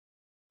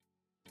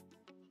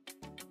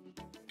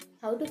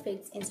How to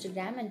fix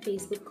Instagram and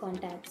Facebook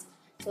contacts.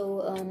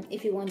 So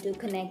if you want to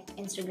connect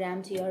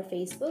Instagram to your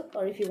Facebook,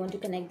 or if you want to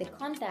connect the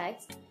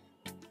contacts,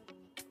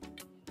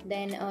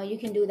 then you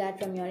can do that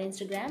from your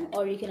Instagram,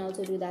 or you can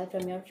also do that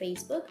from your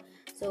Facebook.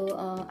 So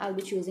I'll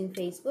be choosing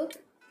Facebook.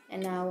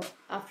 And now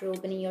after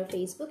opening your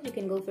Facebook, you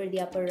can go for the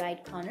upper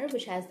right corner,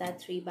 which has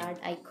that 3-bar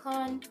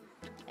icon,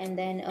 and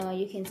then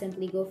you can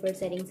simply go for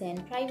settings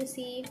and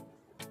privacy,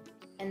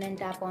 and then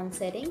tap on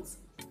settings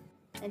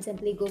and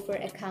simply go for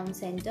account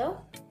center,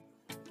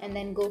 and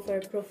then go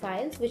for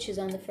profiles, which is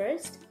on the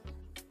first.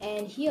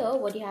 And here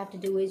what you have to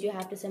do is you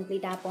have to simply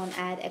tap on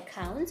add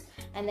accounts,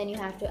 and then you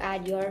have to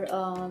add your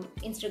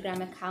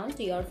Instagram account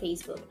to your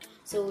Facebook.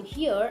 So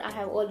here I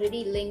have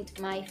already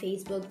linked my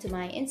Facebook to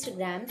my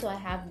Instagram, so I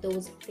have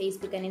those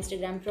Facebook and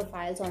Instagram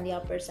profiles on the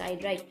upper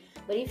side, right?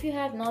 But if you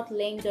have not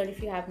linked, or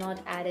if you have not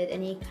added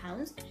any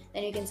accounts,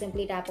 then you can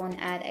simply tap on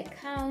add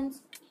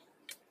accounts,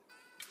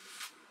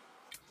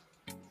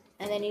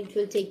 and then it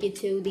will take you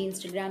to the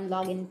Instagram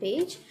login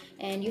page,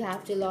 and you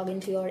have to log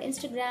into your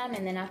Instagram.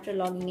 And then after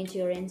logging into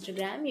your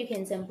Instagram, you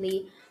can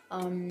simply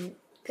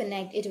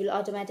connect. It will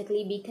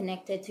automatically be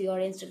connected to your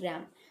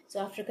Instagram. So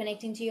after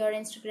connecting to your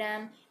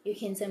Instagram, you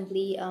can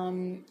simply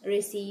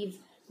receive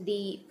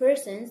the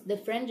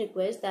friend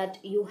request that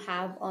you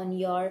have on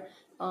your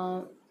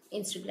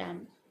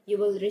Instagram. You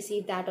will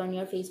receive that on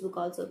your Facebook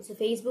also. So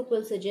Facebook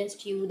will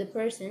suggest you the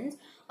persons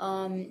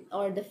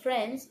or the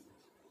friends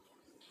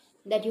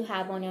that you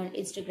have on your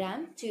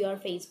Instagram to your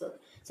Facebook,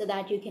 so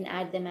that you can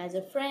add them as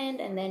a friend,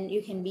 and then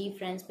you can be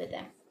friends with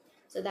them.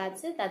 So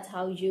that's it. That's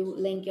how you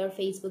link your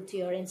Facebook to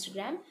your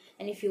Instagram.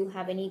 And if you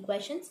have any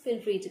questions,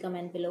 feel free to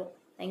comment below.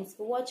 Thanks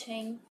for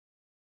watching.